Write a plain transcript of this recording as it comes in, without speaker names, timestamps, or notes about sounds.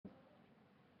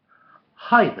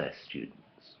Hi there,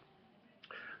 students.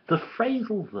 The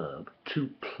phrasal verb to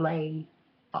play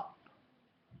up.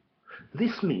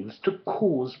 This means to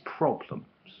cause problems.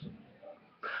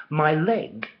 My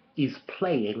leg is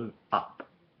playing up.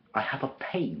 I have a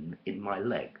pain in my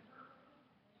leg.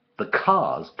 The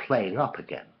car's playing up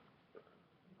again.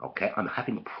 Okay, I'm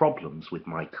having problems with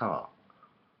my car.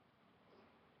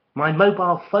 My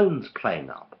mobile phone's playing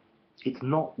up. It's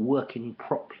not working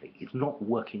properly. It's not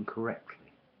working correctly.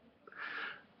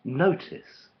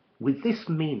 Notice, with this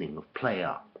meaning of play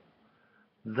up,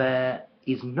 there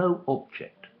is no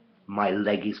object. My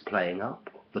leg is playing up,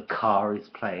 the car is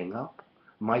playing up,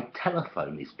 my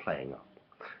telephone is playing up.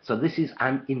 So this is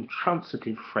an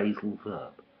intransitive phrasal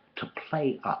verb, to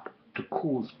play up, to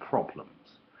cause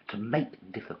problems, to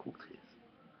make difficulties.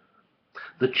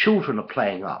 The children are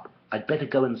playing up. I'd better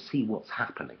go and see what's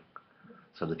happening.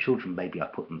 So the children, maybe I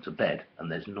put them to bed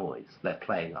and there's noise. They're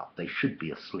playing up. They should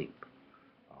be asleep.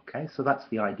 Okay, so that's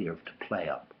the idea of to play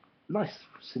up. Nice,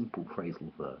 simple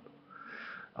phrasal verb.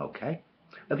 Okay,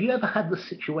 have you ever had the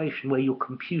situation where your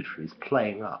computer is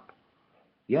playing up?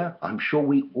 Yeah, I'm sure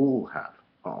we all have.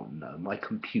 Oh no, my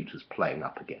computer's playing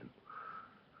up again.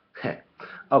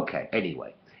 Okay,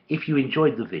 anyway, if you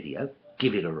enjoyed the video,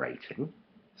 give it a rating,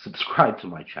 subscribe to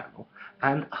my channel,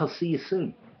 and I'll see you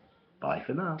soon. Bye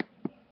for now.